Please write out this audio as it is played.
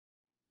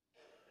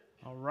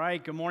All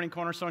right, good morning,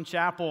 Cornerstone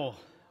Chapel.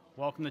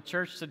 Welcome to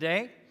church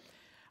today.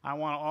 I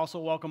want to also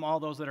welcome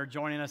all those that are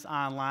joining us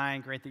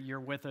online. Great that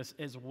you're with us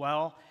as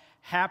well.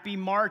 Happy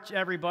March,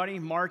 everybody.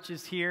 March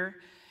is here,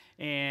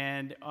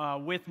 and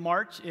with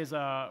March is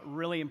a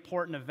really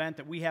important event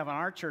that we have on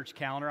our church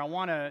calendar. I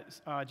want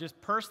to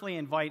just personally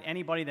invite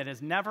anybody that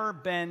has never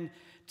been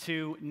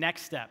to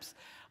Next Steps.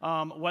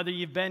 Whether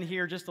you've been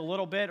here just a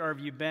little bit or if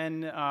you've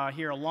been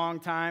here a long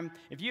time,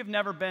 if you've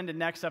never been to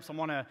Next Steps, I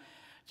want to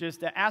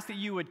just ask that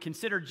you would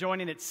consider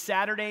joining. It's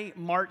Saturday,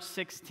 March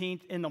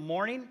 16th in the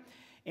morning,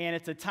 and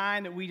it's a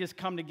time that we just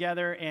come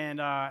together and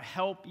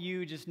help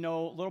you just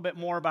know a little bit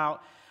more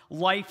about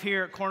life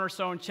here at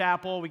Cornerstone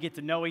Chapel. We get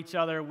to know each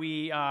other.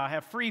 We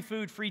have free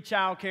food, free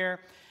childcare.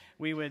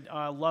 We would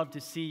love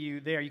to see you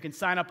there. You can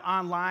sign up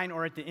online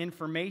or at the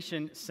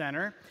information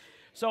center.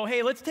 So,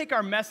 hey, let's take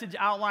our message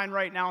outline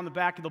right now on the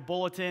back of the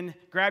bulletin.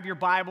 Grab your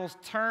Bibles,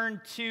 turn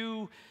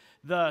to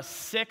the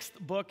sixth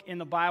book in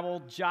the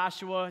Bible,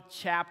 Joshua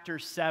chapter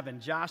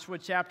 7. Joshua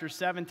chapter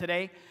 7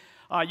 today.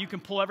 You can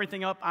pull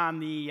everything up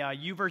on the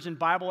YouVersion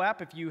Bible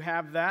app if you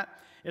have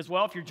that as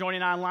well. If you're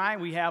joining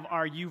online, we have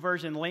our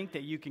YouVersion link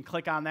that you can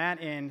click on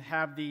that and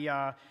have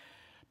the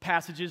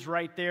passages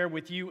right there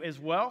with you as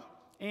well.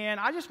 And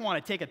I just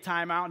want to take a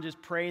time out and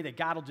just pray that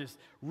God will just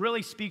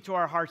really speak to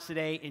our hearts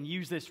today and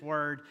use this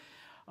word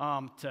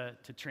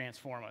to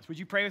transform us. Would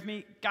you pray with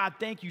me? God,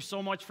 thank you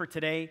so much for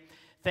today.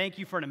 Thank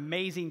you for an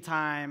amazing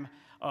time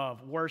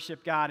of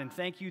worship, God, and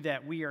thank you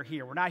that we are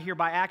here. We're not here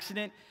by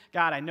accident.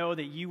 God, I know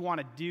that you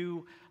want to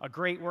do a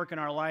great work in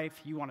our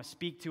life. You want to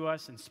speak to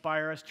us,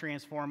 inspire us,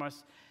 transform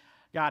us,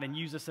 God, and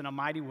use us in a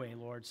mighty way,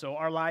 Lord. So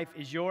our life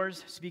is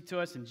yours. Speak to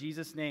us in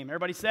Jesus' name.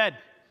 Everybody said,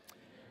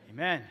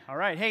 Amen. All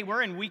right. Hey,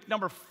 we're in week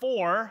number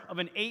 4 of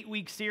an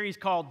 8-week series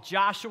called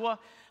Joshua,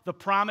 the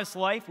Promised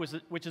Life,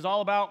 which is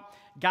all about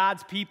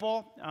God's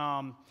people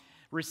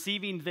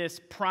receiving this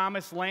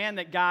promised land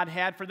that God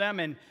had for them,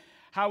 and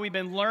how we've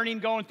been learning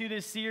going through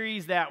this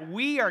series that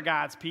we are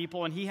God's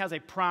people and He has a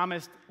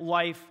promised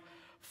life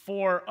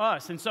for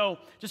us. And so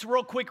just a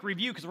real quick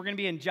review, because we're going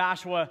to be in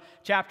Joshua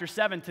chapter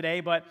 7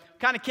 today, but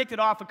kind of kicked it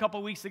off a couple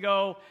weeks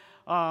ago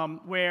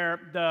where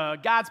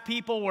God's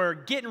people were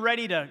getting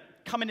ready to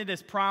come into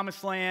this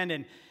promised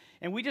land,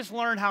 and we just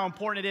learned how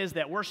important it is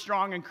that we're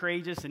strong and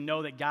courageous and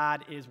know that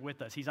God is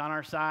with us. He's on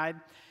our side.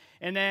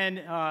 And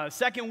then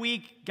second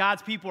week,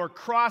 God's people are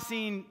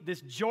crossing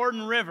this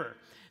Jordan River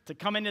to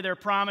come into their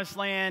promised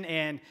land,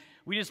 and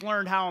we just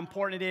learned how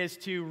important it is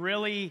to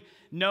really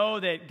know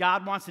that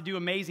God wants to do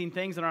amazing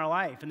things in our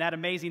life. And that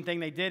amazing thing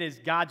they did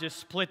is God just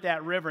split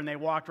that river, and they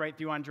walked right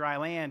through on dry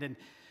land. And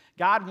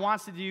God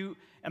wants to do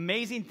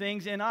amazing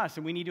things in us,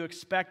 and we need to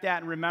expect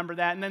that and remember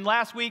that. And then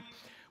last week,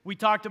 we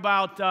talked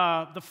about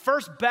the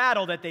first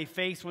battle that they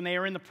faced when they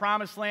were in the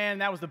promised land,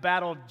 and that was the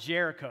Battle of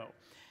Jericho.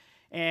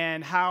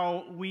 And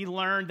how we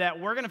learned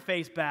that we're going to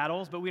face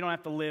battles, but we don't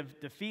have to live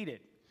defeated.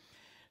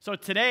 So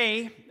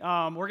today,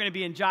 we're going to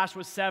be in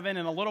Joshua 7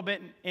 and a little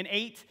bit in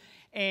 8,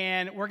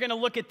 and we're going to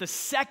look at the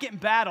second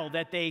battle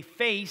that they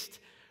faced,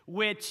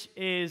 which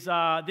is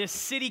this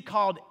city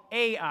called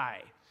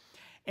Ai.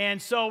 And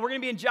so we're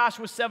going to be in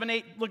Joshua 7,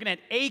 8, looking at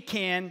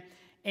Achan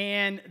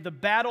and the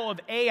Battle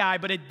of Ai,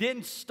 but it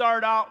didn't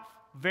start out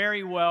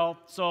very well.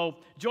 So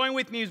join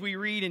with me as we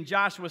read in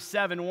Joshua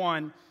 7,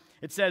 1.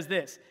 It says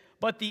this: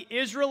 "But the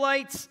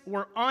Israelites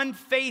were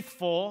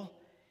unfaithful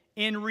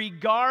in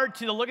regard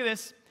to look at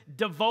this,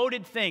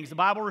 devoted things." The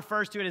Bible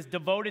refers to it as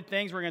devoted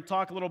things. We're going to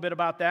talk a little bit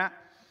about that.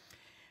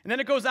 And then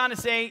it goes on to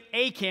say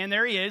Achan,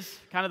 there he is,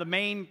 kind of the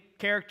main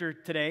character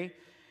today.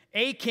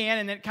 Achan,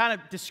 and it kind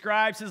of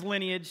describes his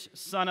lineage,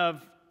 son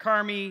of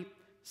Carmi,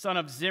 son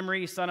of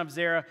Zimri, son of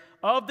Zerah,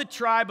 of the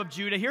tribe of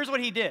Judah. Here's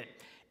what he did.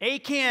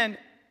 Achan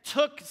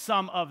took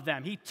some of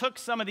them. He took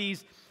some of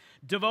these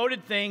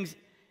devoted things.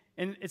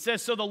 And it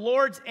says, so the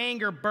Lord's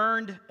anger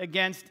burned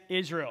against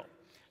Israel.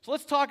 So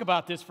let's talk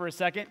about this for a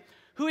second.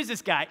 Who is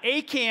this guy?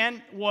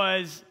 Achan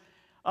was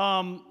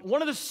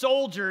one of the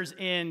soldiers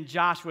in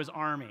Joshua's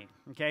army.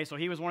 Okay, so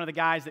he was one of the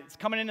guys that's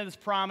coming into this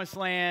promised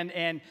land.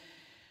 And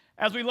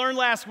as we learned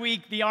last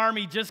week, the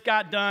army just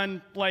got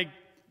done,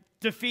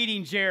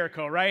 defeating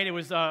Jericho, right? It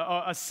was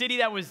a city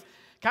that was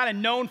kind of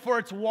known for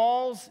its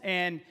walls,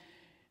 and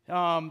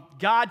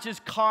God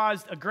just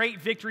caused a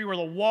great victory where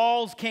the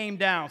walls came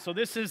down. So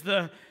this is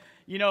the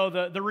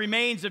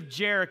remains of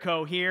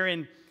Jericho here.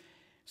 And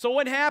so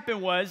what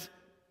happened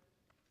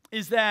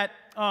is that,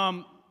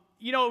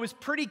 it was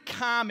pretty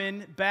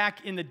common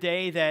back in the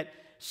day that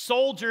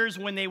soldiers,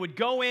 when they would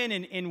go in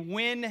and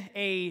win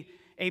a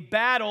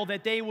battle,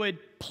 that they would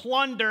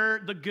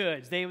plunder the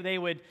goods. They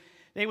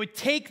would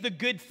take the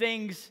good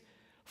things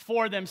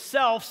for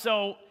themselves.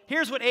 So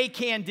here's what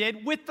Achan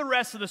did with the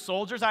rest of the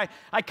soldiers. I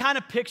kind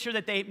of picture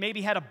that they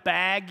maybe had a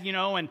bag,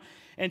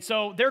 and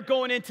so they're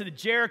going into the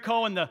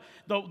Jericho, and the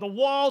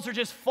walls are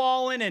just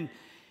falling,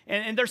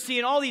 and they're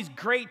seeing all these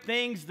great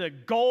things, the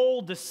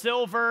gold, the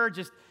silver,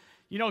 just,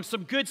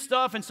 some good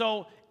stuff. And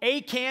so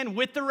Achan,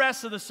 with the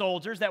rest of the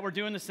soldiers that were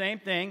doing the same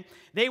thing,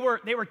 they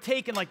were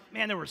taking,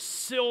 there was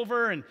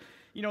silver and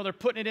they're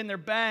putting it in their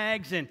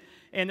bags, and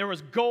there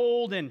was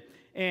gold,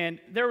 and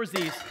there was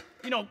these,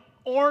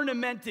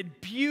 ornamented,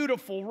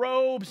 beautiful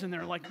robes, and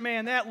they're like,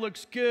 man, that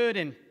looks good.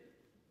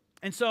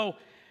 And so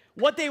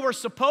what they were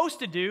supposed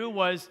to do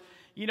was,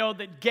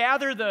 that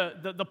gather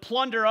the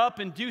plunder up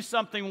and do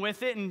something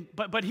with it.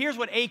 But here's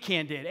what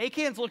Achan did.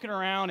 Achan's looking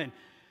around, and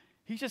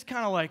he's just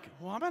kind of like,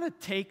 well, I'm going to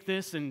take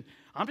this, and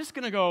I'm just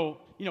going to go,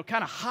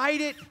 kind of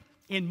hide it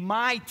in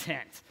my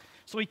tent.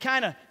 So he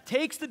kind of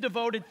takes the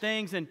devoted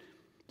things and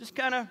just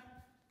kind of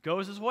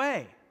goes his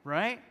way,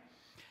 right?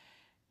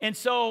 And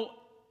so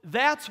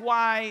that's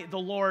why the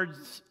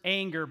Lord's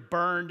anger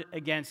burned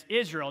against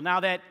Israel. Now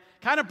that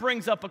kind of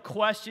brings up a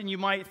question. You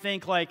might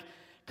think like,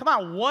 come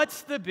on,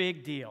 what's the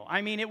big deal?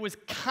 I mean, it was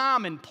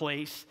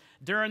commonplace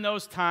during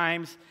those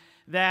times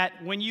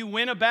that when you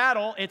win a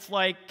battle, it's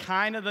like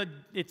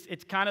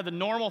it's kind of the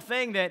normal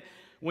thing that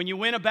when you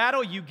win a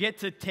battle, you get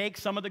to take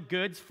some of the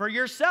goods for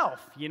yourself,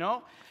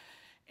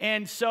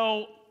 And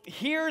so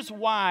here's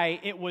why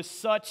it was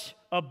such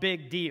a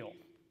big deal.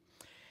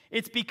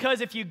 It's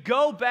because if you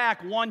go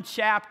back one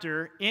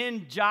chapter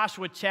in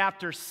Joshua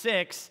chapter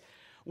 6,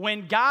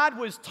 when God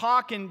was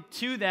talking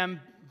to them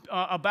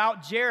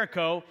about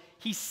Jericho,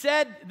 he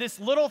said this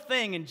little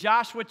thing in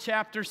Joshua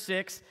chapter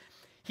 6.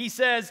 He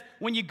says,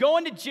 when you go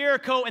into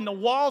Jericho and the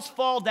walls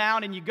fall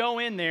down and you go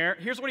in there,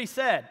 here's what he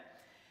said.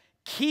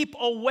 Keep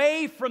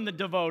away from the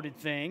devoted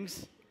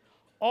things,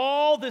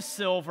 all the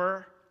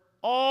silver,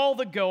 all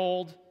the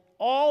gold,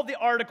 all the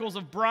articles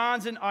of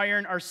bronze and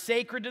iron are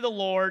sacred to the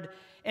Lord,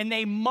 and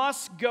they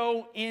must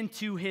go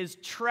into his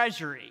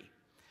treasury.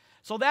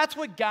 So that's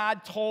what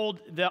God told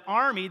the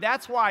army.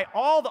 That's why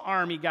all the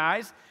army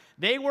guys,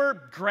 they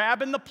were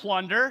grabbing the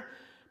plunder,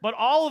 but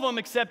all of them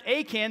except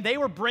Achan, they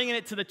were bringing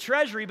it to the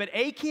treasury, but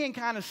Achan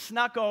kind of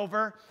snuck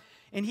over,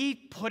 and he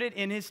put it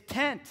in his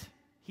tent.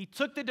 He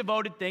took the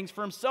devoted things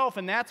for himself,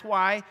 and that's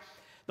why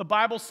the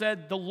Bible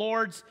said the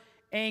Lord's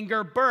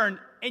anger burned.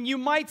 And you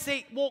might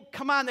say, well,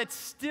 come on, that's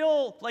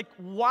still, like,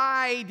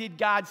 why did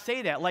God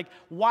say that? Like,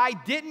 why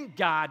didn't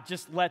God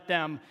just let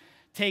them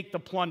take the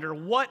plunder?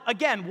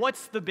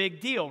 What's the big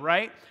deal,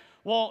 right?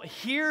 Well,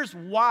 here's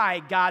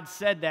why God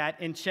said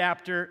that in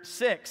chapter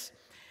 6.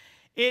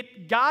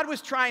 God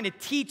was trying to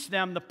teach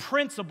them the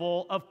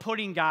principle of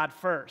putting God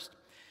first.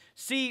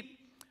 See,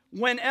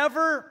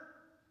 whenever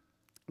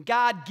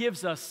God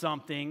gives us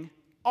something,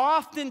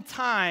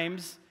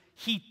 oftentimes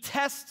he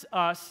tests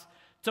us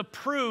to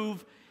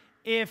prove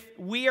if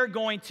we are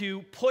going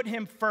to put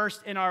him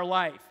first in our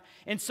life.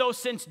 And so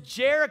since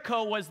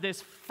Jericho was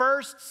this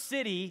first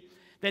city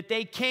that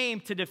they came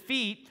to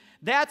defeat,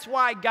 that's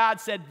why God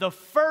said the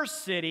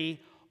first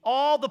city,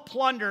 all the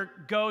plunder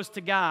goes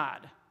to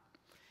God.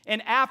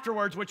 And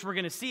afterwards, which we're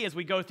going to see as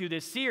we go through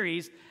this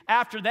series,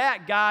 after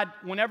that, God,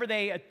 whenever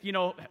they,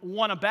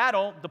 won a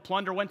battle, the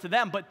plunder went to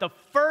them. But the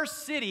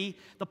first city,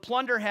 the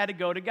plunder had to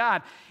go to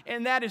God.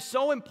 And that is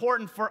so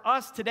important for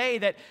us today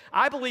that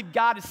I believe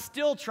God is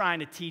still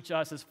trying to teach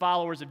us as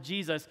followers of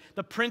Jesus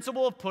the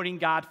principle of putting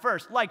God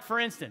first. Like,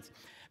 for instance,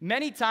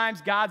 many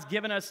times God's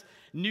given us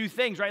new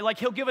things, right? Like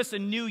he'll give us a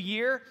new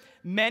year.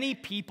 Many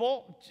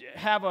people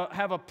have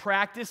a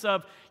practice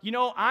of,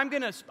 I'm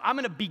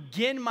gonna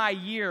begin my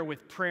year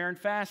with prayer and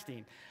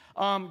fasting.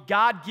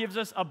 God gives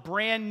us a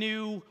brand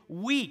new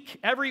week.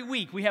 Every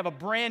week we have a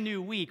brand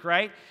new week,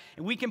 right?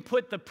 And we can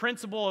put the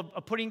principle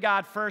of putting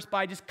God first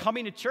by just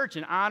coming to church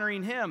and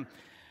honoring him.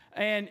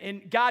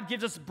 And God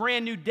gives us a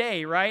brand new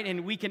day, right?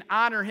 And we can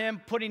honor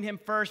him, putting him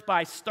first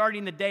by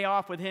starting the day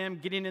off with him,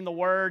 getting in the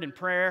word and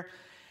prayer.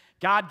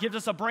 God gives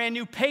us a brand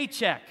new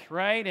paycheck,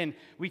 right? And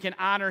we can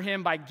honor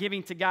him by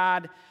giving to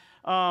God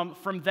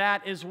from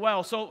that as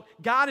well. So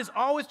God is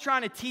always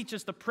trying to teach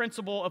us the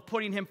principle of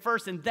putting him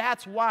first, and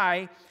that's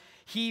why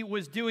he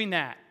was doing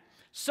that.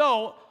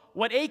 So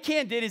what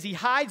Achan did is he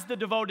hides the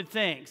devoted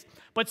things.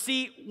 But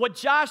see, what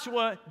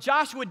Joshua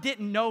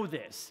didn't know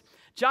this.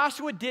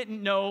 Joshua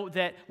didn't know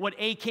that what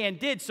Achan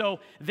did, so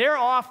they're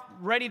off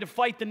ready to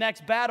fight the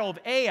next battle of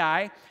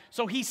Ai.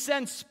 So he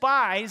sends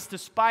spies to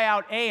spy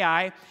out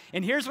Ai,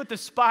 and here's what the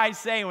spies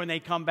say when they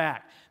come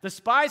back. The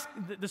spies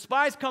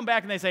come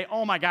back and they say,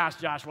 oh my gosh,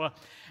 Joshua,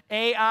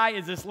 Ai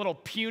is this little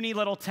puny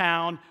little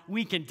town.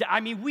 We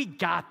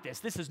got this.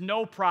 This is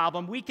no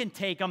problem. We can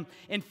take them.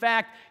 In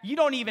fact, you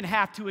don't even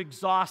have to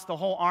exhaust the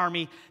whole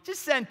army.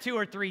 Just send 2,000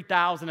 or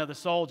 3,000 of the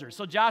soldiers.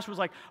 So Joshua's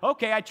like,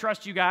 okay, I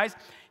trust you guys.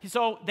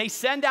 So they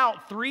send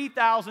out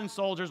 3,000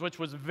 soldiers, which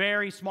was a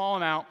very small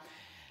amount.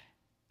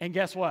 And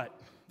guess what?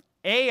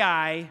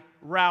 Ai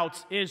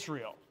routs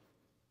Israel.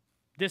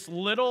 This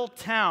little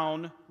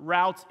town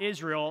routs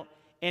Israel,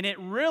 and it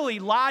really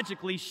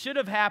logically should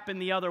have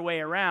happened the other way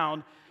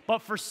around.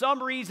 But for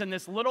some reason,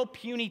 this little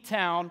puny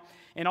town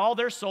and all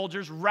their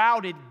soldiers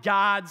routed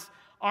God's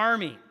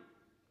army.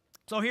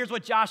 So here's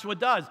what Joshua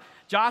does.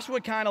 Joshua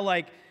kind of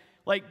like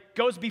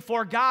goes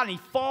before God, and he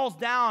falls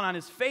down on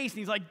his face, and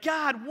he's like,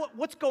 God,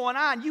 what's going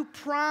on? You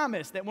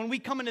promised that when we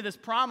come into this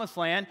promised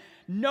land,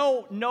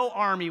 no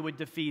army would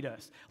defeat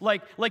us.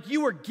 Like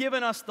you were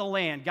giving us the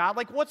land, God.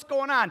 Like, what's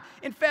going on?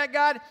 In fact,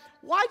 God,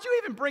 why'd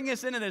you even bring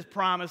us into this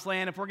promised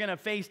land if we're going to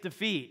face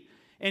defeat?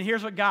 And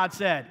here's what God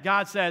said.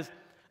 God says,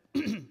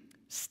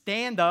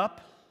 stand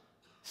up,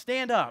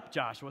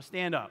 Joshua,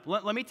 stand up.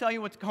 Let me tell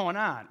you what's going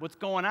on. What's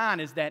going on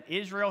is that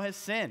Israel has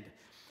sinned.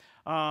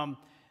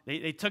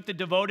 They took the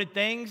devoted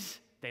things,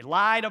 they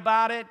lied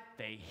about it,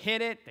 they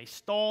hid it, they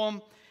stole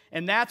them,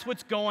 and that's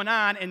what's going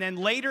on. And then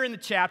later in the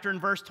chapter, in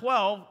verse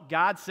 12,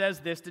 God says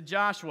this to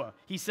Joshua.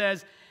 He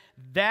says,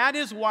 that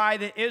is why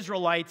the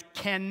Israelites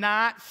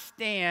cannot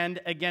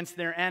stand against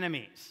their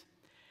enemies.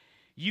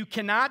 You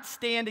cannot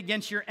stand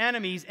against your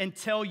enemies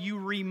until you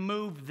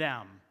remove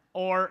them,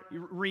 or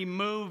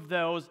remove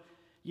those,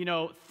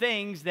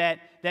 things that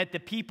the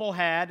people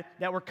had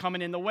that were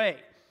coming in the way.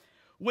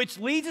 Which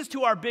leads us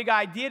to our big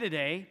idea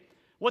today.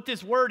 What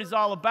this word is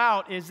all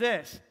about is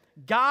this.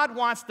 God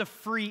wants to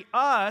free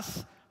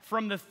us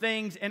from the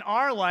things in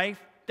our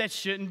life that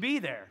shouldn't be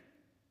there.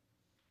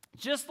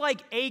 Just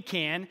like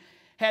Achan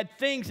had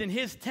things in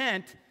his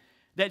tent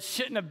that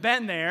shouldn't have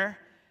been there,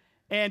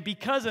 and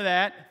because of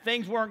that,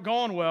 things weren't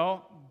going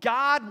well,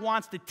 God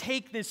wants to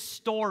take this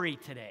story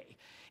today,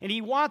 and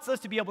he wants us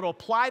to be able to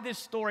apply this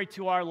story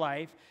to our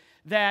life,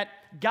 that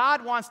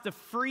God wants to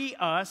free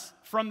us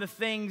from the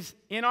things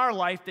in our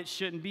life that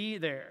shouldn't be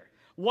there.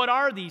 What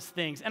are these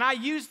things? And I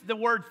use the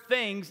word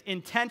things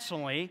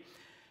intentionally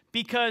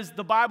because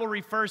the Bible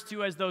refers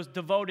to as those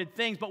devoted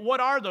things. But what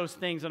are those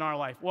things in our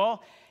life?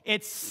 Well,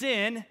 it's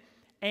sin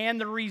and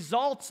the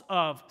results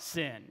of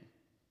sin.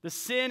 The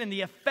sin and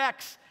the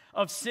effects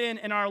of sin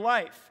in our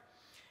life.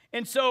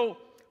 And so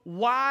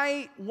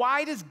why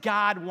does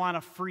God want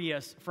to free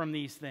us from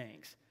these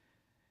things?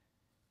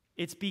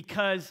 It's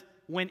because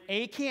when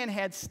Achan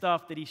had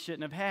stuff that he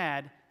shouldn't have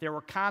had, there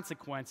were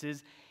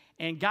consequences,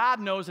 and God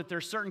knows that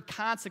there's certain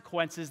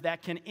consequences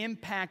that can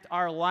impact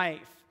our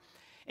life.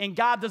 And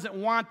God doesn't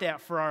want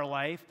that for our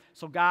life,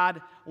 so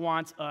God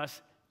wants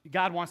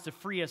to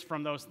free us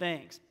from those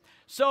things.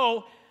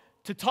 So,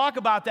 to talk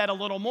about that a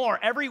little more,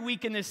 every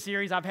week in this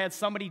series, I've had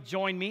somebody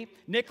join me.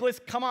 Nicholas,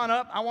 come on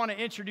up. I want to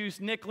introduce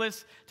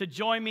Nicholas to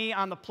join me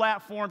on the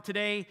platform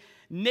today.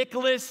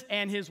 Nicholas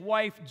and his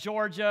wife,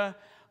 Georgia,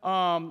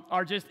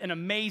 are just an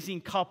amazing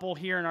couple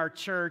here in our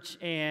church,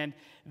 and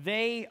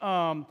they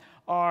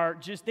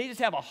just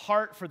have a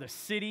heart for the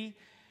city,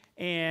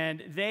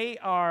 and they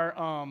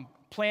are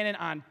planning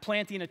on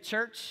planting a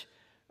church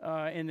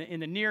in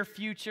the near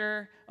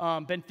future.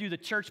 Been through the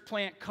church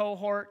plant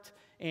cohort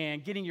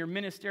and getting your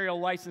ministerial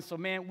license. So,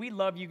 man, we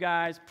love you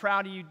guys.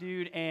 Proud of you,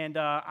 dude, and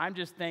I'm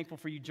just thankful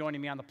for you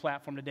joining me on the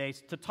platform today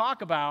to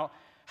talk about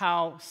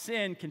how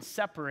sin can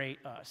separate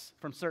us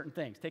from certain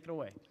things. Take it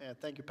away. Yeah,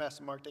 thank you,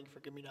 Pastor Mark. Thank you for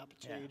giving me the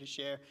opportunity to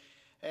share.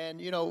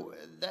 And,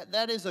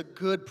 that is a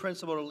good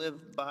principle to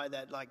live by,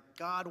 that, like,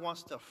 God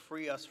wants to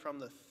free us from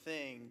the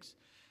things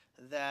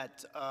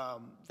that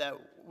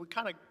we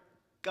kind of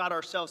got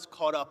ourselves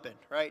caught up in,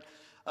 right?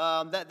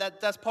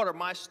 That's part of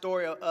my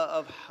story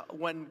of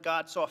when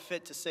God saw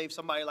fit to save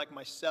somebody like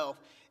myself.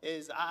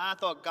 Is I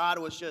thought God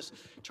was just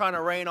trying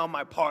to rain on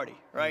my party,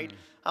 right? Mm.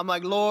 I'm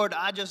like, Lord,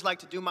 I just like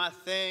to do my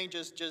thing,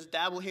 just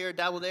dabble here,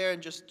 dabble there,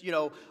 and just,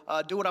 do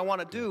what I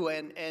want to do.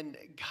 And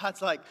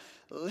God's like,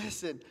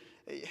 listen,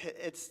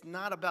 it's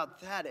not about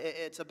that.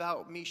 It's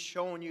about me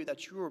showing you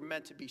that you were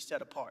meant to be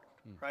set apart,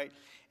 right?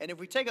 And if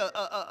we take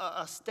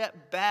a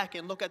step back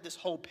and look at this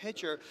whole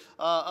picture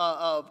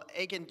of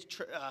Achan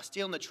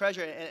stealing the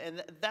treasure,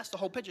 and that's the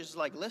whole picture. It's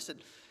like, listen,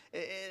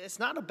 it's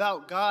not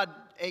about God,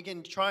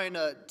 Achan, trying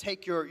to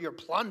take your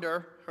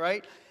plunder,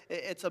 right?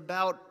 It's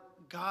about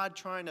God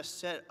trying to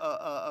set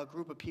a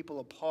group of people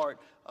apart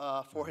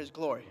for his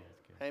glory.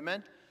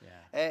 Amen?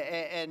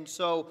 Yeah. And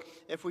so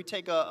if we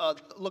take a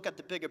look at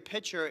the bigger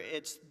picture,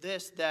 it's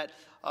this, that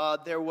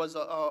there was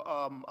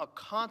a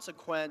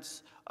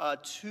consequence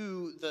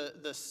to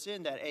the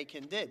sin that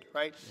Achan did,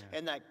 right? Yeah.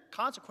 And that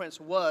consequence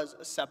was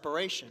a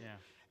separation.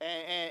 Yeah.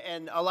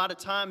 And a lot of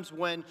times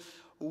when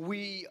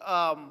we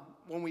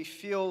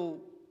feel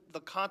the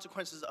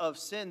consequences of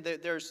sin,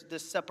 there's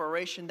this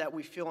separation that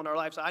we feel in our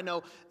lives. I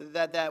know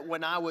that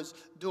when I was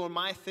doing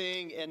my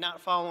thing and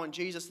not following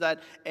Jesus,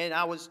 and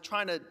I was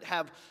trying to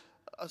have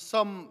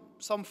some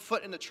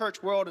foot in the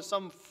church world and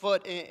some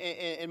foot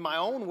in my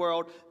own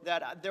world,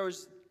 that there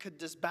was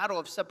this battle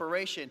of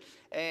separation.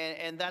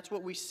 And that's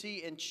what we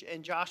see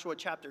in Joshua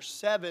chapter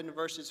 7,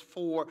 verses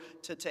 4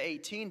 to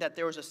 18, that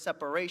there was a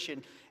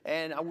separation.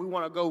 And we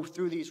want to go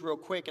through these real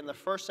quick. And the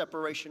first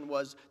separation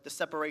was the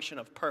separation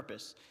of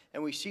purpose.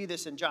 And we see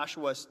this in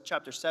Joshua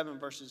chapter 7,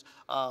 verses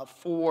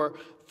 4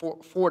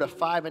 to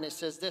 5. And it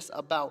says this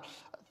about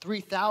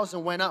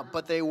 3,000 went up,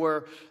 but they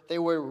were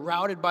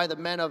routed by the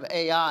men of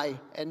Ai.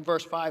 In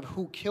verse 5,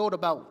 who killed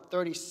about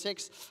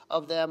 36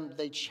 of them.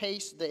 They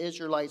chased the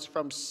Israelites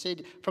from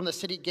the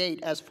city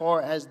gate as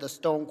far as the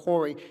stone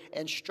quarry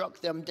and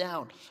struck them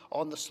down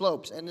on the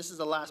slopes. And this is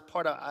the last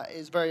part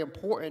is very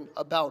important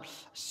about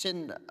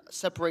sin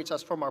separates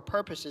us from our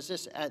purpose. Is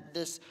this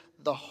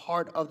the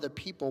heart of the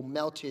people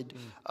melted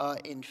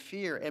in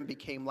fear and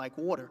became like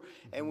water.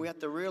 And we have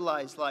to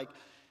realize, like,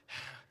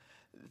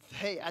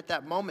 at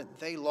that moment,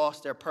 they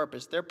lost their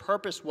purpose. Their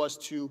purpose was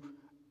to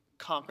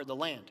conquer the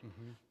land.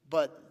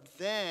 But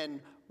then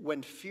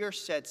when fear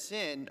sets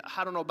in,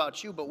 I don't know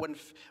about you, but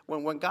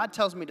when God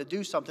tells me to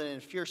do something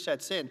and fear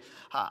sets in,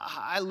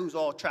 I lose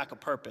all track of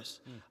purpose.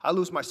 I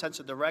lose my sense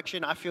of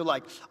direction. I feel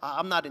like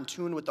I'm not in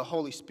tune with the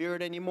Holy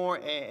Spirit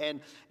anymore.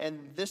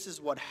 And this is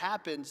what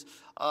happens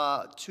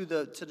to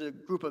the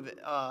group of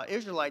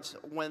Israelites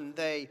when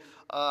they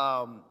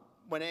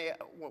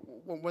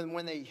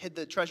when they hid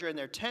the treasure in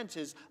their tents,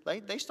 is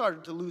like they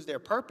started to lose their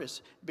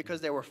purpose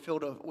because they were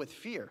filled with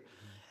fear.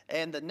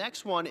 And the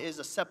next one is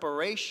a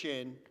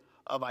separation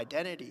of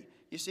identity.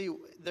 You see,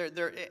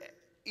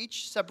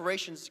 each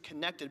separation is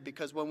connected,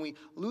 because when we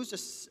lose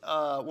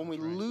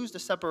the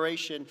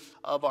separation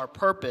of our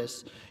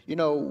purpose,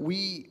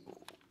 we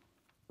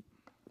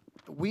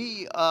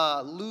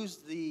lose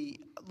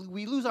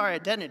our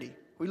identity.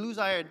 We lose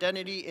our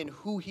identity in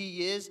who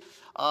He is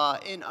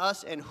in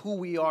us and who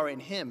we are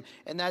in Him.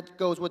 And that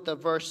goes with the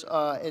verse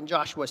in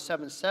Joshua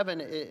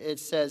 7:7. It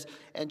says,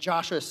 and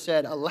Joshua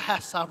said,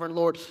 alas, sovereign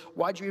Lord,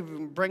 why'd you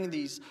even bring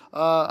these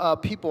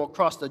people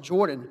across the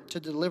Jordan to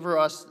deliver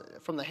us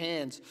from the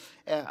hands,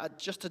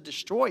 just to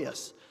destroy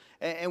us?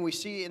 And we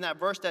see in that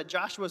verse that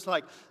Joshua's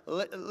like,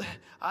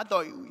 I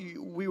thought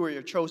we were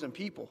your chosen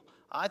people.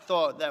 I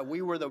thought that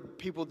we were the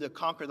people to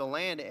conquer the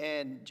land,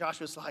 and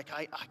Joshua's like,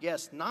 I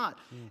guess not.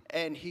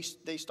 And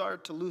they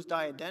started to lose their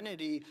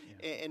identity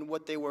in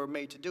what they were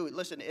made to do.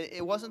 Listen,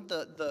 it wasn't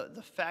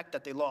the fact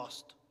that they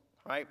lost,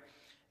 right?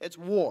 It's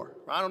war.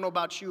 I don't know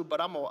about you, but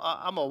I'm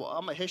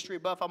a history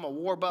buff. I'm a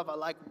war buff. I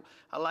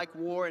like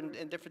war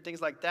and different things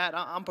like that.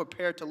 I'm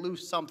prepared to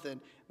lose something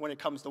when it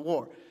comes to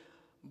war.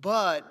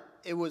 But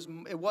it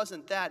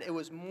wasn't that. It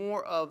was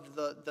more of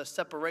the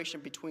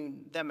separation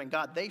between them and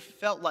God. They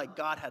felt like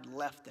God had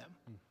left them,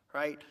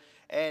 right?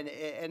 And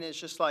it's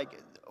just like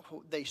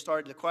they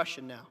started to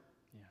question now.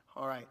 Yeah.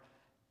 All right.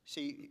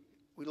 See,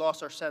 we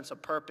lost our sense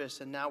of purpose,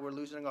 and now we're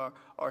losing our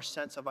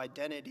sense of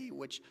identity,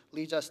 which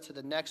leads us to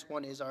the next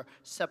one, is our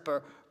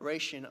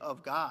separation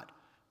of God.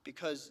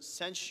 Because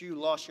since you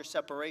lost your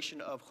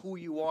separation of who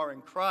you are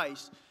in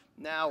Christ,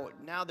 now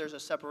there's a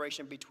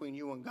separation between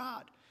you and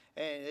God.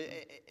 And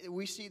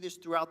we see this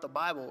throughout the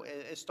Bible.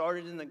 It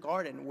started in the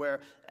garden where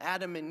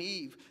Adam and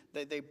Eve,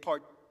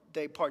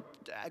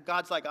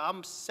 God's like,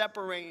 I'm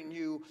separating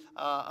you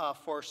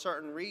for a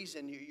certain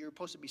reason. You're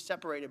supposed to be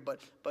separated.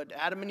 But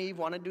Adam and Eve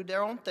want to do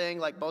their own thing,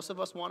 like most of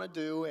us want to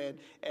do. And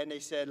they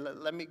said,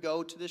 let me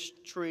go to this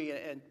tree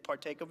and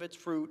partake of its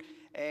fruit.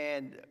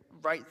 And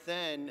right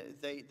then,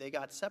 they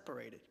got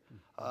separated.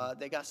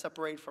 They got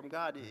separated from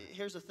God.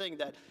 Here's the thing,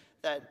 that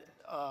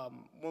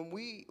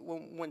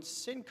when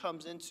sin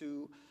comes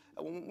into,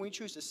 when we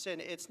choose to sin,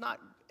 it's not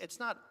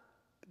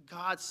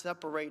God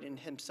separating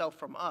Himself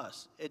from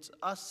us. It's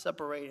us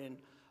separating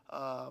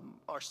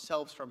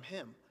ourselves from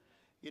Him.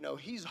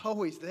 He's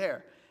always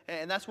there,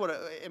 and that's what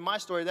in my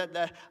story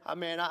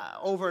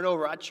over and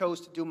over I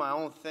chose to do my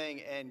own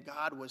thing, and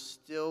God was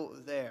still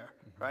there,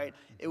 right?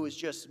 It was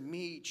just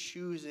me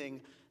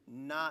choosing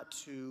not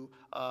to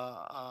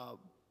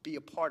be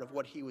a part of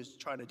what He was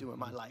trying to do in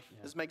my life.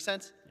 Does it make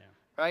sense? Yeah.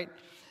 Right?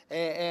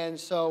 And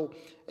so,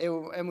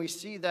 and we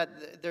see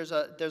that there's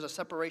a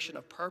separation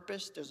of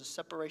purpose, there's a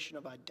separation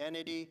of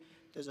identity,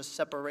 there's a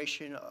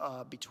separation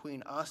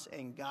between us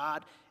and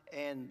God,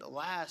 and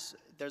last,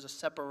 there's a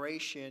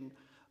separation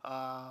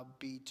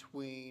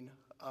between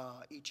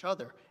each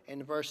other.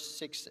 In verse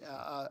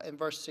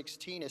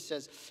 16, it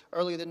says,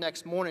 early the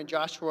next morning,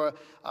 Joshua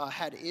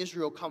had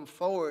Israel come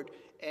forward,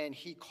 and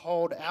he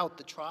called out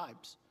the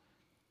tribes.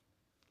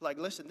 Like,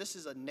 listen, this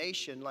is a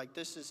nation. Like,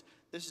 this is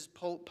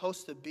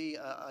supposed to be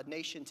a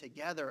nation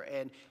together.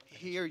 And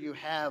here you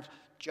have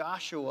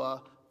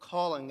Joshua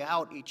calling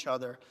out each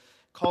other,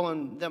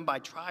 calling them by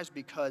tribes,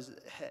 because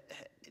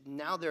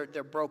now they're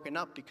broken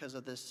up because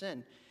of this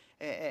sin.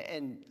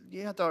 And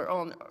we have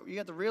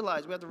to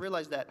realize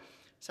that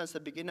since the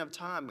beginning of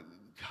time,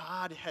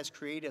 God has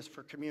created us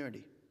for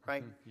community.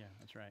 Right? Yeah,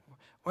 that's right.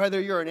 Whether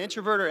you're an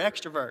introvert or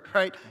extrovert,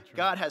 right?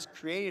 God has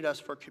created us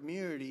for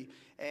community.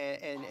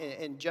 And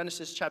in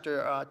Genesis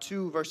chapter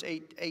 2, verse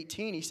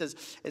 18, He says,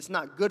 it's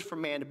not good for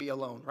man to be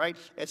alone, right?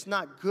 It's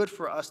not good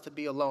for us to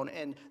be alone.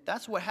 And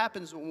that's what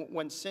happens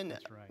when sin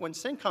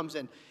comes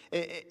in.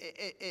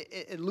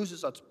 It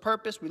loses its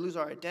purpose. We lose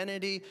our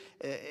identity.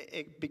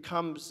 It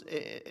becomes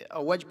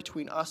a wedge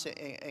between us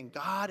and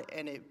God,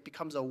 and it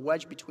becomes a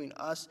wedge between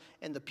us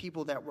and the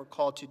people that we're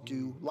called to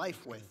do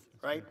life with,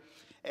 right?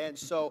 And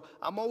so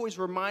I'm always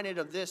reminded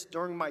of this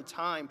during my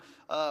time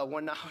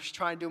when I was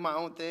trying to do my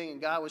own thing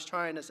and God was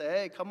trying to say,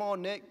 hey, come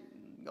on, Nick,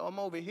 I'm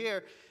over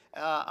here.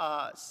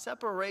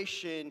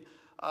 Separation,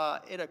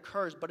 it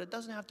occurs, but it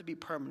doesn't have to be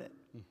permanent,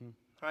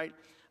 right?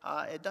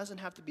 It doesn't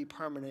have to be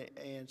permanent,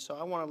 and so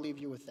I want to leave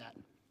you with that.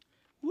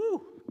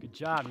 Woo! Good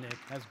job, Nick.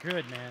 That's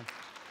good, man.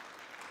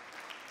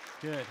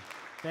 Good.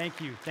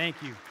 Thank you.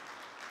 Thank you.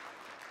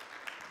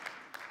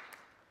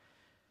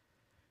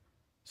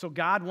 So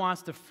God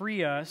wants to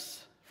free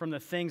us from the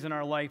things in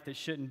our life that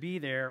shouldn't be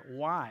there.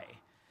 Why?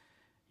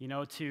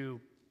 To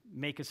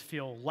make us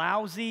feel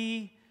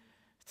lousy,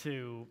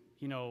 to,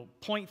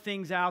 point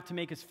things out to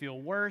make us feel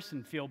worse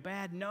and feel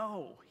bad.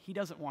 No, he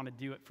doesn't want to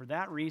do it for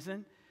that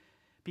reason,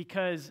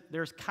 because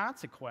there's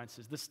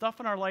consequences. The stuff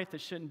in our life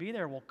that shouldn't be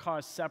there will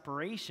cause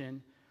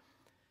separation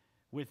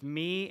with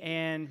me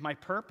and my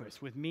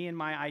purpose, with me and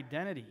my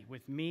identity,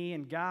 with me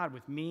and God,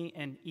 with me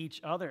and each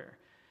other.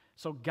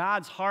 So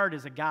God's heart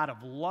is a God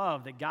of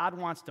love, that God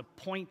wants to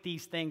point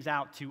these things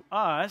out to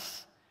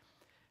us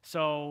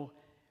so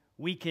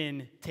we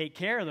can take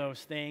care of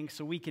those things,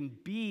 so we can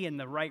be in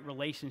the right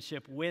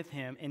relationship with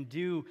him and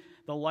do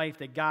the life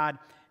that God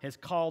has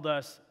called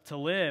us to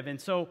live. And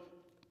so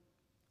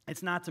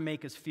it's not to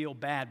make us feel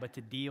bad, but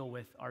to deal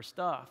with our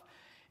stuff.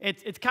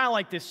 It's kind of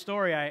like this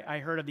story I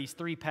heard of these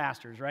three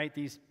pastors, right?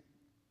 These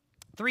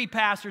three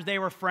pastors, they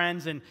were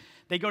friends, and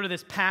they go to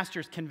this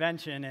pastor's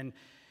convention,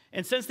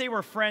 and since they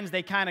were friends,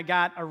 they kind of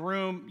got a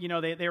room,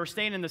 they were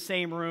staying in the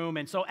same room.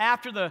 And so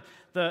after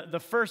the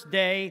first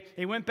day,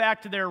 they went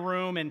back to their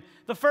room, and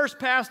the first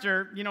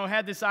pastor,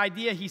 had this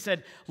idea. He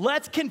said,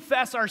 let's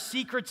confess our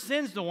secret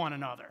sins to one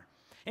another.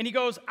 And he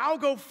goes, I'll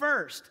go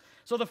first.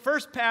 So the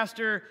first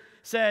pastor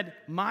said,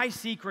 my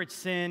secret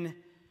sin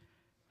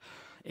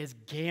is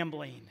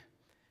gambling.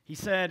 He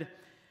said,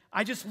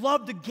 I just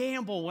love to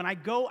gamble. When I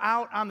go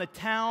out on the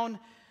town,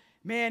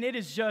 man, it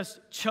is just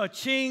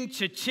cha-ching,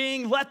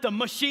 cha-ching, let the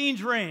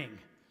machines ring.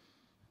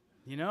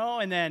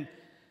 And then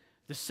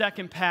the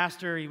second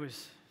pastor, he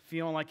was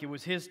feeling like it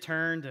was his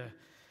turn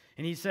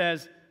and he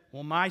says,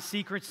 well, my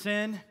secret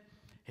sin,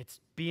 it's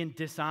being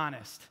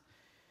dishonest.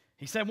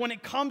 He said, when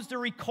it comes to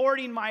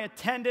recording my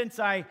attendance,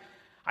 I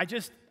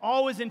just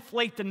always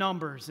inflate the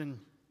numbers. And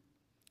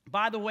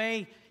by the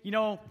way,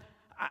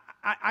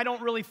 I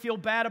don't really feel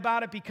bad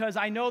about it, because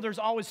I know there's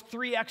always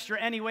 3 extra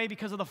anyway,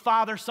 because of the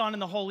Father, Son,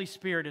 and the Holy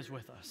Spirit is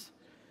with us.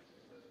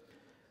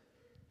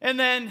 And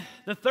then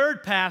the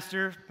third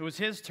pastor, it was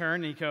his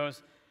turn, and he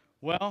goes,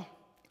 well,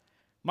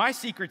 my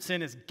secret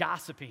sin is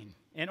gossiping.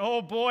 And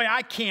oh boy,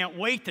 I can't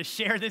wait to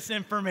share this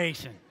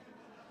information.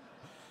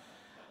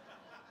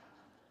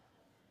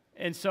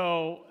 And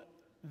so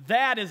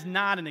that is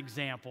not an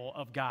example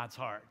of God's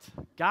heart.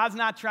 God's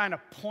not trying to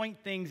point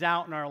things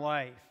out in our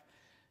life,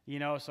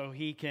 so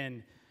he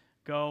can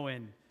go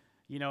and,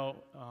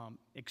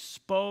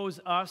 expose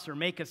us or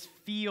make us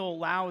feel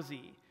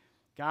lousy.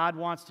 God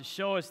wants to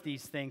show us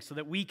these things so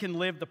that we can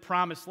live the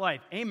promised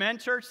life. Amen,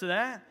 church, to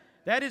that?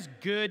 That is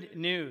good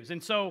news.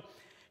 And so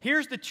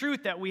here's the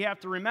truth that we have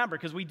to remember,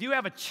 because we do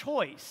have a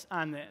choice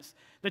on this.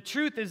 The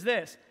truth is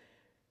this: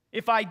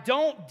 if I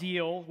don't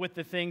deal with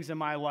the things in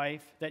my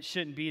life that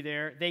shouldn't be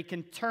there, they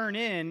can turn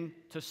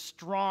into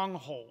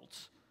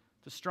strongholds.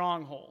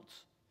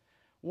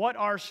 What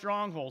are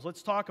strongholds?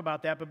 Let's talk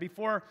about that. But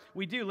before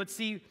we do, let's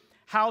see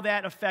how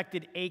that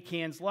affected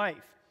Achan's life.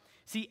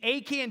 See,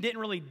 Achan didn't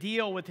really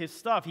deal with his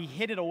stuff. He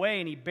hid it away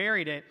and he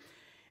buried it.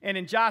 And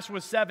in Joshua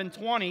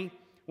 7:20,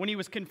 when he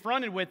was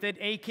confronted with it,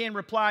 Achan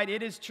replied,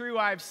 it is true,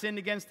 I have sinned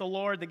against the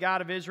Lord, the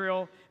God of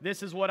Israel.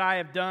 This is what I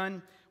have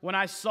done. When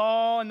I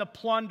saw in the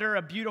plunder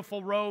a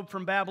beautiful robe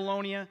from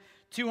Babylonia,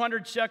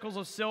 200 shekels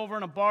of silver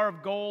and a bar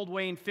of gold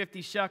weighing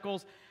 50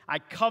 shekels, I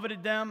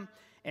coveted them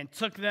and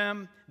took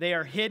them. They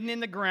are hidden in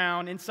the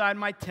ground inside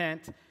my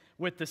tent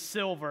with the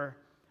silver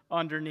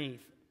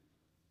underneath.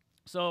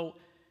 So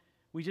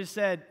we just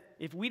said,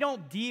 if we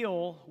don't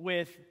deal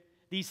with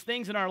these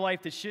things in our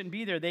life that shouldn't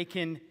be there, they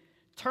can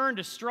turn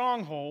to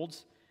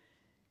strongholds.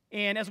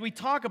 And as we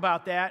talk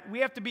about that, we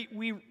have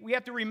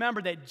to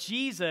remember that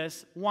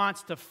Jesus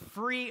wants to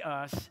free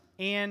us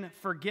and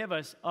forgive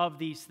us of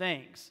these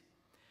things.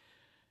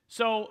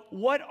 So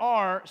what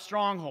are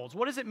strongholds?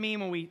 What does it mean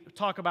when we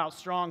talk about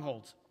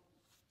strongholds?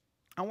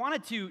 I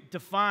wanted to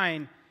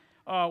define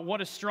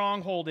what a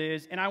stronghold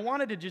is, and I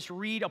wanted to just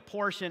read a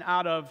portion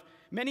out of,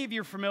 many of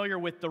you are familiar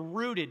with the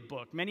Rooted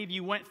book. Many of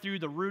you went through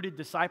the Rooted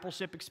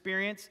discipleship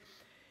experience,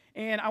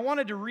 and I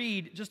wanted to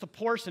read just a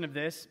portion of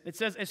this. It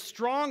says, a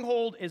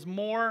stronghold is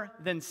more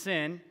than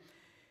sin.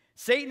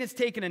 Satan has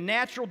taken a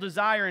natural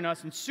desire in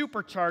us and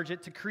supercharged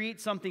it to create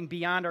something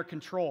beyond our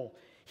control.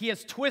 He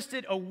has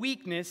twisted a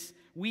weakness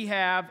we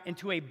have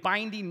into a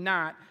binding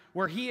knot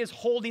where he is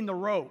holding the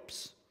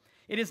ropes.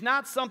 It is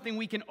not something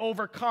we can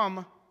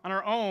overcome on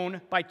our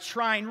own by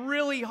trying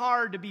really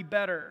hard to be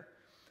better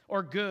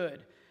or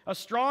good. A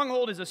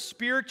stronghold is a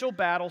spiritual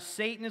battle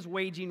Satan is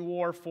waging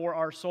war for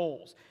our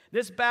souls.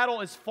 This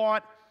battle is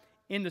fought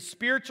in the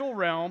spiritual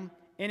realm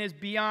and is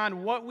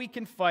beyond what we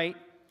can fight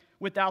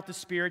without the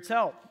Spirit's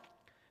help.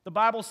 The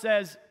Bible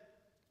says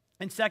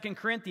in 2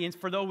 Corinthians,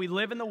 "For though we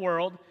live in the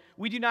world,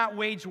 we do not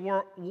wage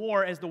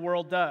war as the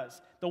world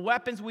does. The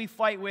weapons we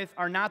fight with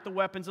are not the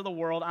weapons of the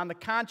world. On the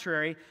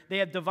contrary, they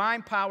have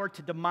divine power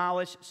to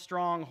demolish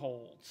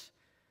strongholds."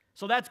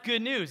 So that's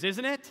good news,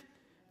 isn't it?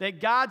 That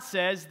God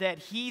says that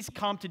He's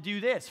come to do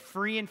this,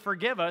 free and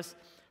forgive us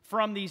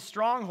from these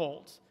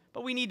strongholds.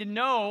 But we need to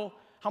know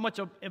how much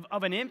of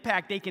an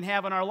impact they can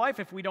have on our life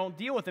if we don't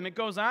deal with them. It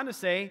goes on to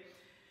say,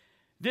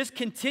 this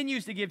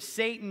continues to give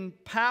Satan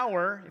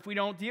power if we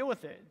don't deal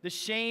with it. The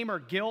shame or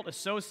guilt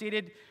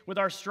associated with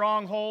our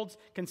strongholds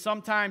can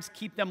sometimes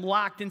keep them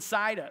locked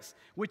inside us,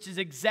 which is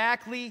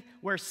exactly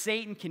where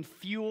Satan can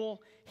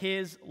fuel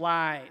his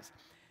lies.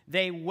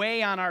 They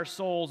weigh on our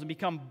souls and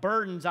become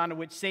burdens onto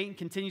which Satan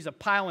continues to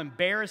pile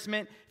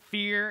embarrassment,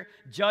 fear,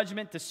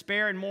 judgment,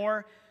 despair, and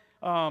more.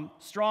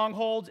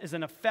 Strongholds is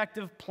an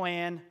effective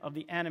plan of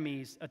the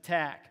enemy's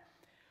attack.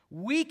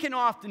 We can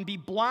often be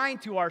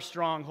blind to our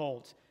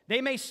strongholds.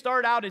 They may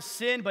start out as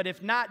sin, but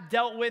if not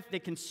dealt with, they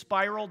can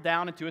spiral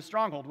down into a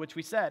stronghold, which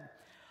we said.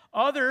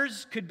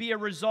 Others could be a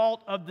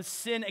result of the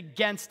sin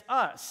against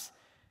us,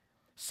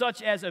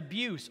 such as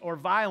abuse or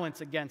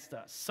violence against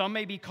us. Some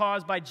may be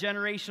caused by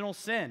generational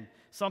sin,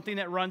 something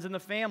that runs in the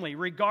family.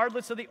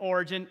 Regardless of the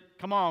origin,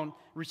 come on,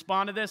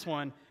 respond to this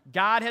one.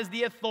 God has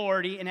the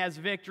authority and has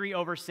victory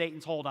over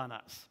Satan's hold on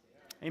us.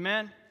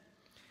 Amen?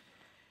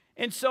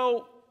 And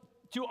so,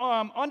 to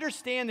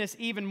understand this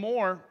even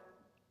more,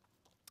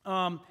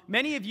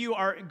 many of you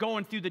are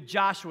going through the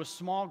Joshua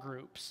small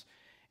groups.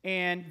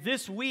 And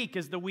this week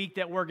is the week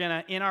that we're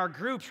going to, in our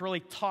groups, really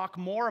talk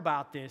more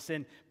about this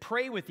and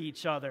pray with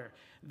each other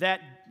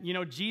that,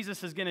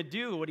 Jesus is going to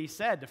do what He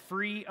said, to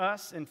free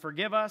us and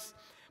forgive us.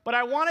 But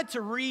I wanted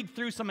to read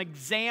through some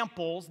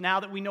examples, now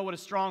that we know what a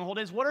stronghold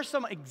is. What are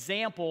some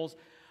examples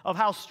of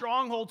how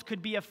strongholds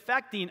could be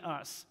affecting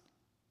us?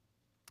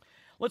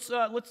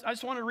 I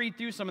just want to read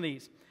through some of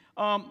these.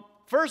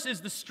 First is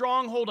the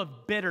stronghold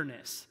of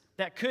bitterness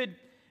that could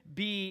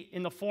be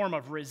in the form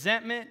of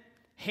resentment,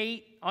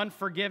 hate,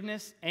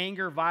 unforgiveness,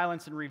 anger,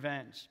 violence, and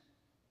revenge.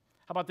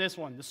 How about this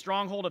one? The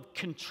stronghold of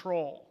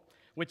control,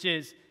 which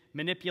is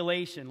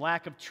manipulation,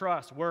 lack of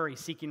trust, worry,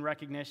 seeking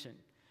recognition.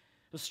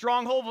 The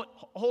stronghold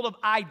of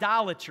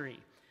idolatry,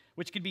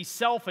 which could be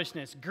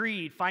selfishness,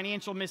 greed,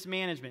 financial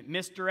mismanagement,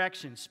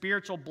 misdirection,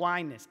 spiritual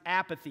blindness,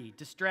 apathy,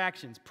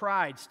 distractions,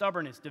 pride,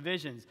 stubbornness,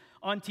 divisions,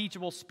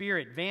 unteachable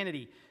spirit,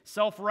 vanity,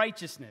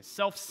 self-righteousness,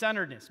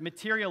 self-centeredness,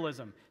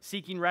 materialism,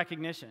 seeking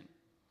recognition.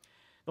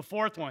 The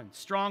fourth one,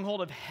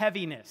 stronghold of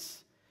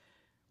heaviness,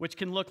 which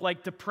can look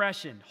like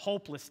depression,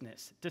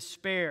 hopelessness,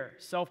 despair,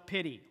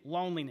 self-pity,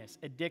 loneliness,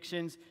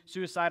 addictions,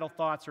 suicidal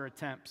thoughts or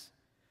attempts.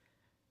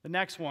 The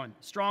next one,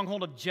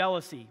 stronghold of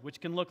jealousy, which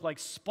can look like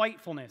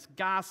spitefulness,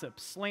 gossip,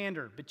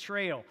 slander,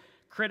 betrayal,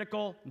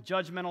 critical, and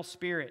judgmental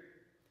spirit.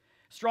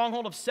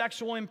 Stronghold of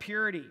sexual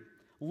impurity,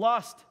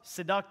 lust,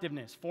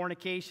 seductiveness,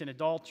 fornication,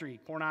 adultery,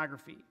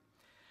 pornography.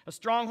 A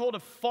stronghold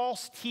of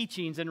false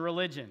teachings in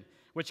religion,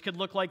 which could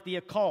look like the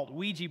occult,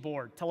 Ouija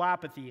board,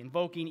 telepathy,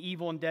 invoking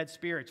evil and dead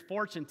spirits,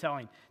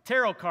 fortune-telling,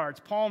 tarot cards,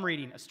 palm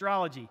reading,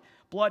 astrology,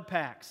 blood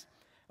pacts,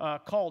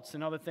 cults,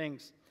 and other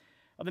things.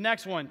 The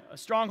next one, a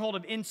stronghold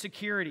of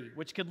insecurity,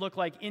 which could look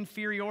like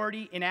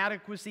inferiority,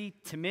 inadequacy,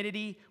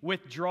 timidity,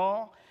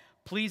 withdrawal,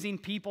 pleasing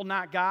people,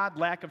 not God,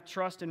 lack of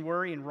trust and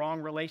worry, and wrong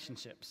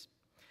relationships.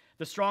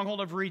 The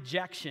stronghold of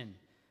rejection,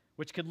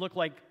 which could look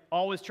like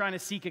always trying to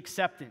seek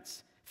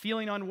acceptance,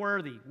 feeling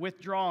unworthy,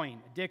 withdrawing,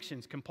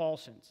 addictions,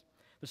 compulsions.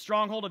 The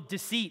stronghold of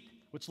deceit,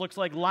 which looks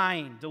like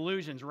lying,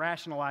 delusions,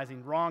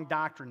 rationalizing, wrong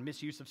doctrine,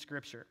 misuse of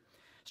Scripture.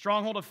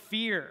 Stronghold of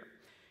fear,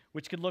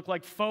 which could look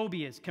like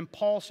phobias,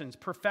 compulsions,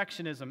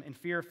 perfectionism, and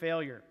fear of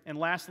failure. And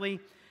lastly,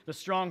 the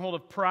stronghold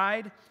of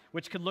pride,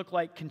 which could look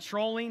like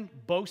controlling,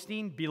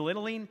 boasting,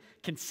 belittling,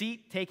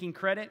 conceit, taking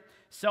credit,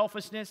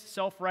 selfishness,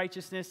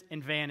 self-righteousness,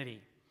 and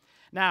vanity.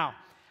 Now,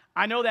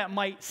 I know that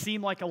might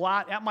seem like a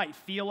lot, that might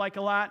feel like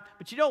a lot,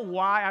 but you know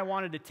why I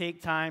wanted to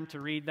take time to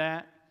read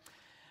that?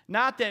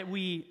 Not that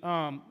we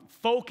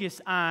focus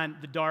on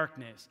the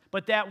darkness,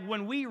 but that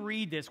when we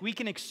read this, we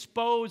can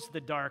expose the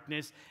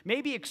darkness,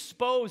 maybe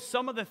expose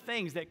some of the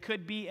things that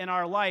could be in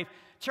our life,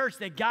 church,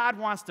 that God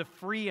wants to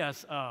free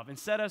us of and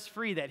set us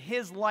free, that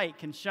His light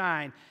can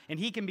shine and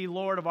He can be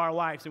Lord of our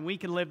lives and we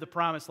can live the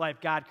promised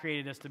life God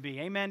created us to be.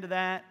 Amen to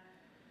that?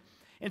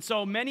 And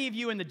so many of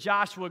you in the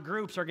Joshua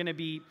groups are going to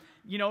be,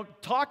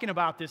 talking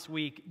about this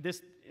week,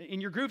 in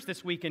your groups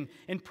this week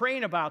and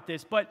praying about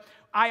this. But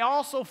I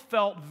also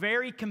felt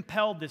very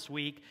compelled this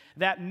week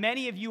that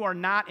many of you are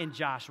not in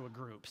Joshua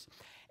groups.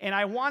 And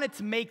I wanted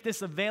to make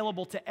this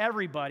available to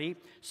everybody.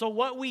 So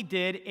what we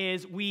did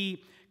is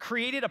we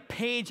created a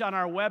page on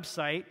our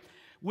website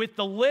with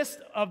the list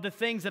of the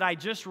things that I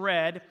just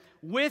read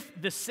with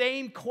the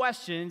same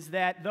questions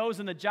that those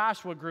in the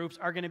Joshua groups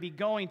are going to be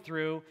going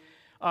through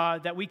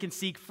that we can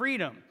seek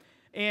freedom.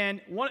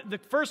 And the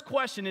first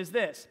question is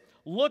this.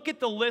 Look at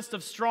the list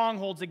of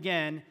strongholds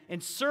again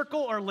and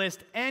circle or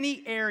list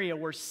any area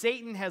where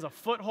Satan has a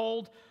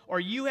foothold or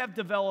you have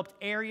developed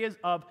areas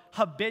of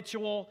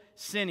habitual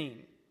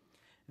sinning.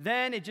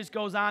 Then it just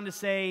goes on to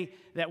say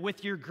that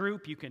with your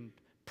group, you can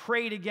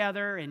pray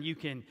together and you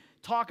can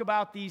talk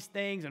about these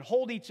things and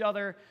hold each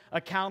other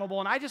accountable.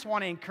 And I just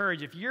want to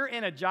encourage, if you're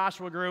in a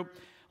Joshua group,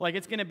 like,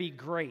 it's going to be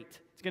great.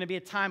 It's going to be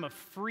a time of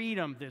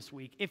freedom this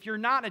week. If you're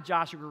not in a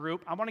Joshua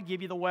group, I want to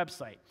give you the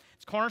website.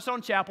 It's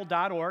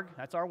cornerstonechapel.org.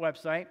 That's our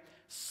website,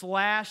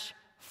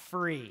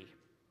 /free.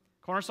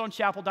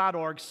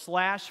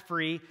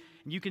 cornerstonechapel.org/free.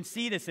 And you can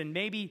see this, and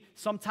maybe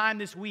sometime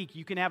this week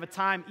you can have a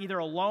time either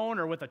alone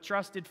or with a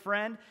trusted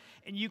friend,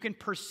 and you can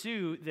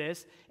pursue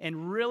this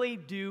and really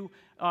do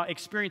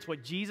experience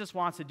what Jesus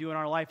wants to do in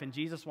our life, and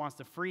Jesus wants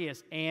to free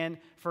us and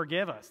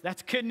forgive us.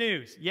 That's good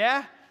news,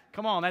 yeah?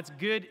 Come on, that's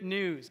good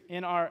news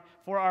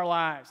for our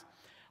lives.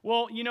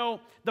 Well, you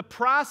know, the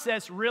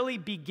process really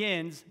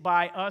begins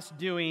by us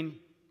doing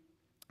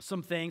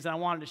some things I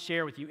wanted to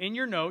share with you. In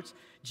your notes,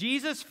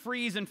 Jesus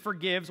frees and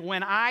forgives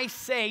when I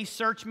say,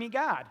 "Search me,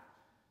 God."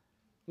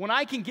 When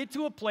I can get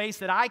to a place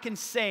that I can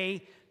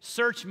say,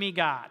 "Search me,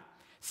 God."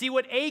 See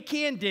what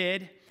Achan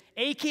did,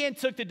 Achan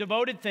took the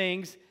devoted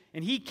things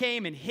and he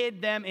came and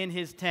hid them in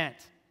his tent.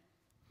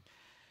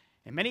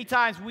 And many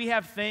times we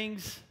have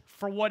things,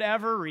 for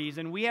whatever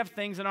reason, we have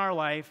things in our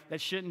life that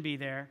shouldn't be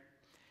there.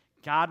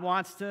 God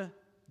wants to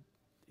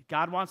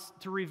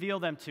reveal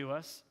them to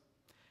us,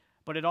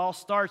 but it all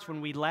starts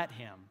when we let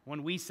him.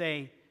 When we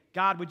say,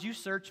 "God, would you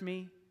search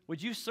me?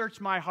 Would you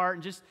search my heart?"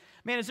 And just,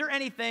 man, is there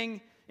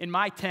anything in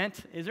my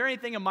tent? Is there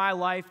anything in my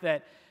life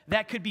that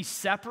could be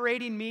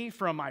separating me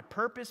from my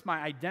purpose, my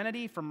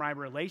identity, from my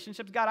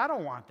relationships? God, I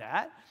don't want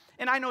that.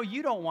 And I know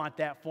you don't want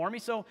that for me.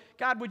 So,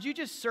 God, would you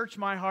just search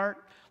my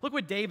heart? Look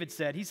what David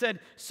said. He said,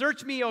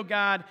 "Search me, O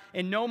God,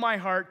 and know my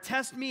heart.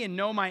 Test me and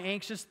know my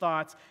anxious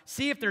thoughts.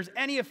 See if there's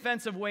any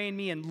offensive way in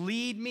me and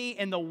lead me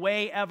in the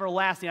way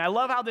everlasting." I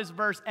love how this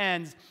verse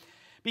ends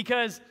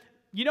because,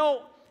 you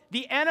know,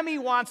 the enemy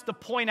wants to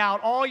point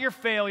out all your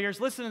failures.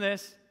 Listen to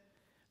this.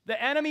 The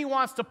enemy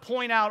wants to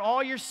point out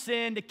all your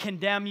sin, to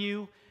condemn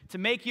you, to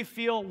make you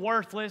feel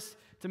worthless,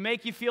 to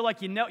make you feel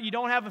like you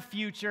don't have a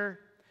future.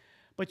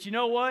 But you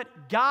know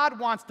what? God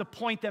wants to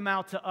point them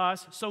out to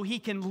us so he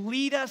can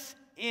lead us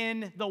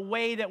in the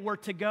way that we're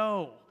to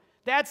go.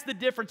 That's the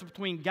difference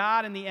between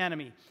God and the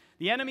enemy.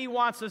 The enemy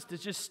wants us to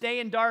just stay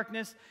in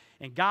darkness,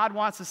 and God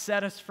wants to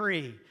set us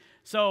free.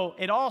 So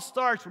it all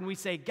starts when we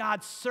say,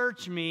 "God,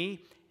 search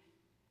me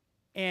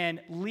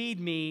and lead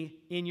me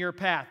in your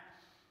path."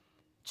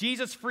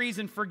 Jesus frees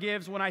and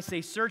forgives when I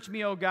say, "Search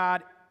me, O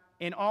God,"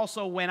 and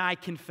also when I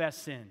confess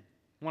sin,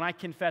 when I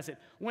confess it.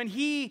 When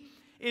he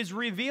is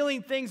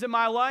revealing things in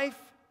my life,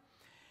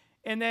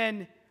 and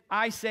then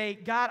I say,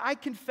 "God, I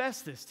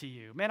confess this to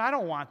you. Man, I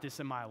don't want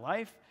this in my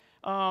life.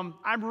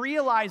 I'm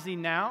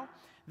realizing now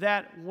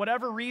that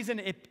whatever reason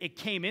it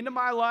came into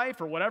my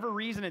life or whatever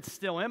reason it's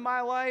still in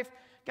my life,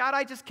 God,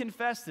 I just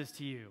confess this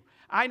to you.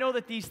 I know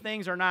that these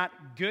things are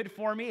not good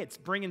for me. It's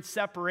bringing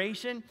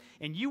separation,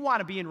 and you want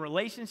to be in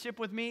relationship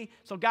with me.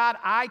 So, God,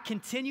 I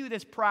continue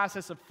this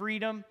process of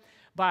freedom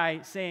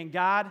by saying,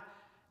 God,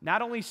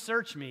 not only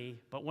search me,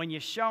 but when you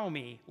show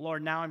me,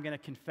 Lord, now I'm going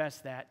to confess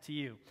that to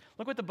you."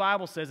 Look what the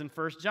Bible says in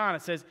 1 John.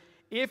 It says,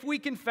 "If we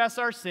confess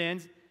our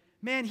sins,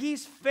 man,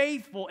 he's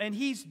faithful and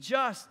he's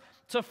just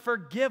to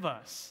forgive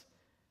us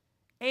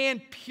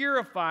and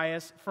purify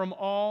us from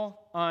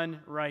all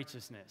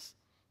unrighteousness."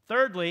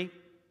 Thirdly,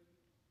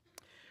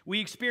 we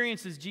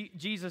experience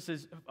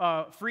Jesus'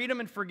 freedom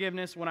and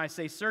forgiveness when I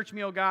say, "Search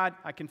me, O God,"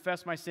 I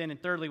confess my sin.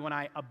 And thirdly, when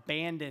I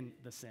abandon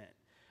the sin.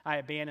 I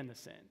abandon the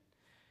sin.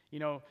 You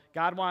know,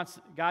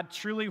 God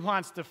truly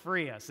wants to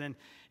free us. And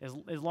as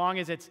long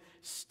as it's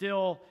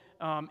still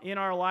in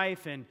our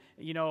life and,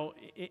 you know,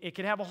 it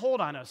can have a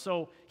hold on us.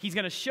 So he's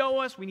going to show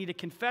us. We need to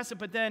confess it.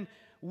 But then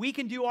we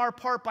can do our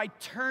part by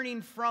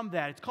turning from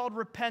that. It's called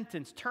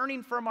repentance,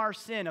 turning from our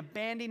sin,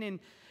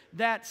 abandoning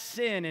that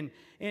sin.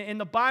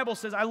 And the Bible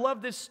says, I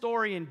love this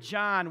story in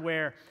John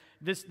where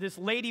this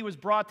lady was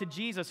brought to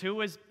Jesus who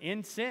was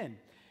in sin.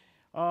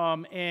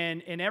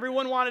 And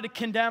everyone wanted to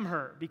condemn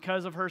her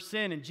because of her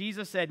sin. And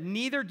Jesus said,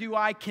 "Neither do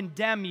I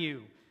condemn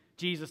you,"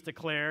 Jesus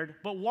declared.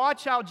 But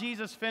watch how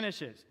Jesus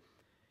finishes.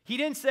 He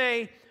didn't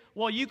say,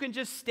 "Well, you can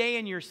just stay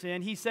in your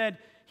sin." He said,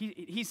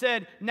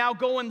 "Now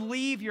go and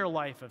leave your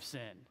life of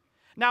sin."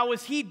 Now,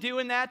 was he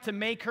doing that to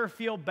make her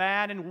feel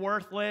bad and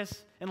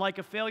worthless and like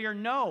a failure?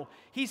 No.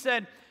 He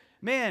said,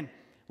 "Man,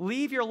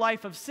 leave your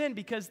life of sin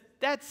because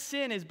that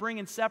sin is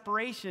bringing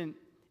separation.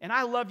 And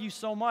I love you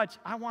so much,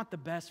 I want the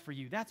best for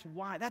you." That's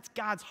why. That's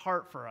God's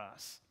heart for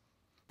us.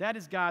 That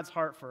is God's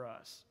heart for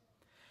us.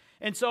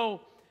 And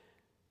so,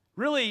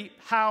 really,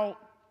 how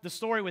the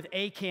story with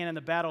Achan and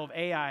the battle of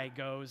Ai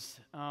goes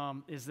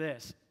is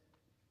this.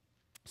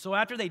 So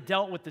after they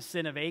dealt with the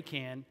sin of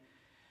Achan,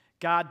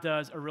 God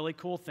does a really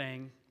cool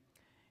thing,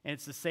 and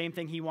it's the same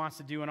thing he wants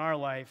to do in our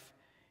life,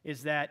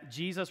 is that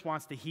Jesus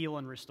wants to heal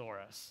and restore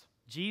us.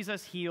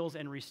 Jesus heals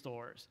and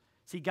restores.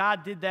 See,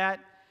 God did that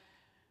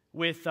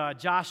with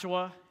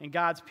Joshua and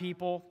God's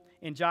people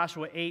in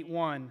Joshua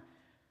 8:1,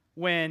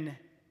 when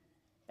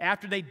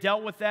after they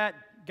dealt with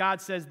that,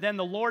 God says, "Then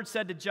the Lord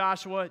said to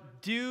Joshua,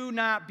 do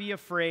not be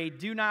afraid,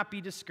 do not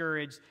be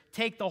discouraged.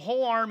 Take the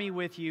whole army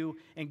with you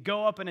and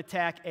go up and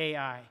attack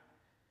Ai.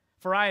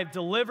 For I have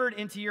delivered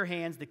into your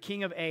hands the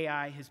king of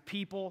Ai, his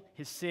people,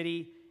 his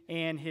city,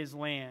 and his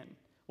land."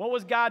 What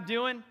was God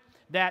doing?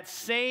 That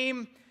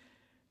same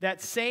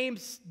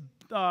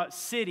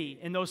city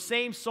and those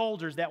same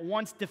soldiers that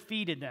once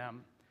defeated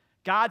them,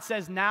 God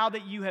says, now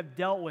that you have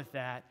dealt with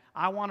that,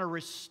 I want to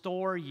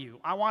restore you.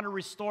 I want to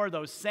restore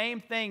those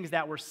same things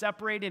that were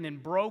separated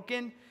and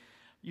broken,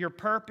 your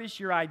purpose,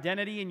 your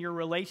identity, and your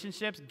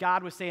relationships.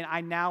 God was saying,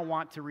 I now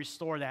want to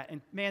restore that.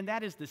 And man,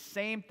 that is the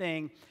same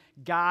thing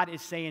God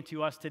is saying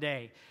to us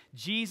today.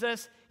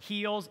 Jesus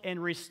heals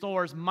and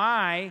restores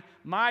my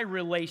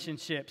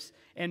relationships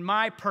and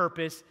my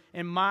purpose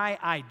and my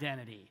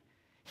identity.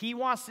 He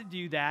wants to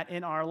do that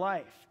in our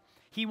life.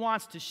 He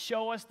wants to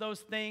show us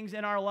those things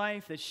in our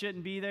life that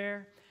shouldn't be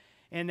there.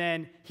 And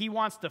then he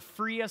wants to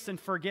free us and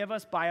forgive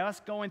us by us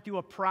going through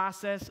a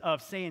process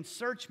of saying,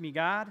 search me,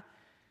 God.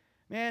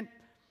 Man,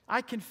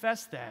 I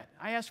confess that.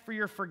 I ask for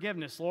your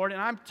forgiveness, Lord,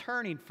 and I'm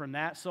turning from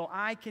that so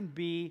I can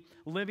be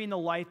living the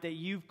life that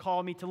you've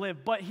called me to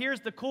live. But here's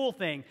the cool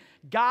thing.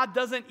 God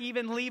doesn't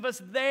even leave us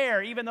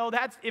there, even though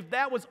if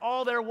that was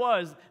all there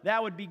was,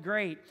 that would be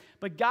great.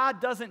 But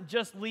God doesn't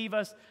just leave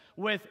us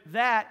with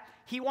that.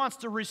 He wants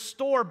to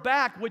restore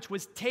back which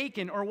was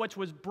taken or which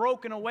was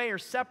broken away or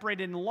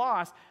separated and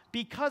lost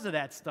because of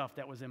that stuff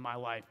that was in my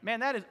life.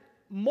 Man, that is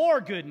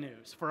more good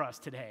news for us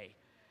today.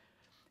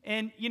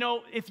 And, you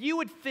know, if you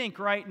would think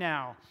right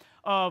now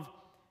of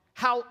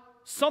how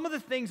some of the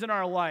things in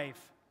our life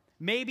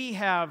maybe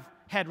have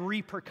had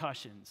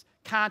repercussions,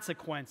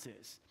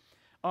 consequences,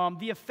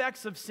 the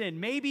effects of sin,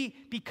 maybe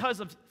because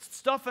of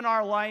stuff in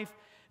our life,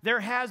 there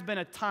has been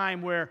a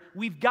time where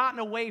we've gotten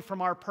away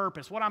from our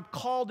purpose, what I'm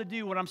called to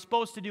do, what I'm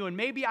supposed to do, and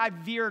maybe I've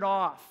veered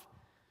off.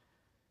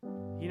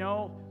 You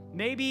know,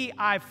 maybe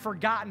I've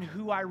forgotten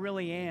who I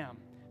really am.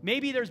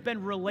 Maybe there's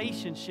been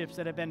relationships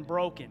that have been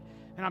broken.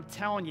 And I'm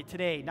telling you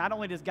today, not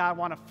only does God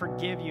want to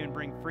forgive you and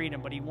bring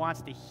freedom, but he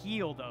wants to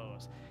heal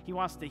those. He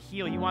wants to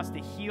heal. He wants to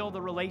heal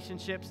the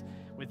relationships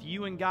with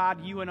you and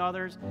God, you and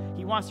others.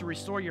 He wants to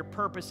restore your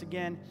purpose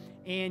again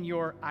and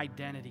your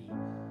identity.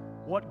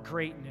 What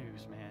great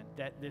news, man,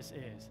 that this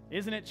is.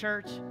 Isn't it,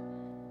 church?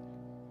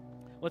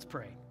 Let's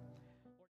pray.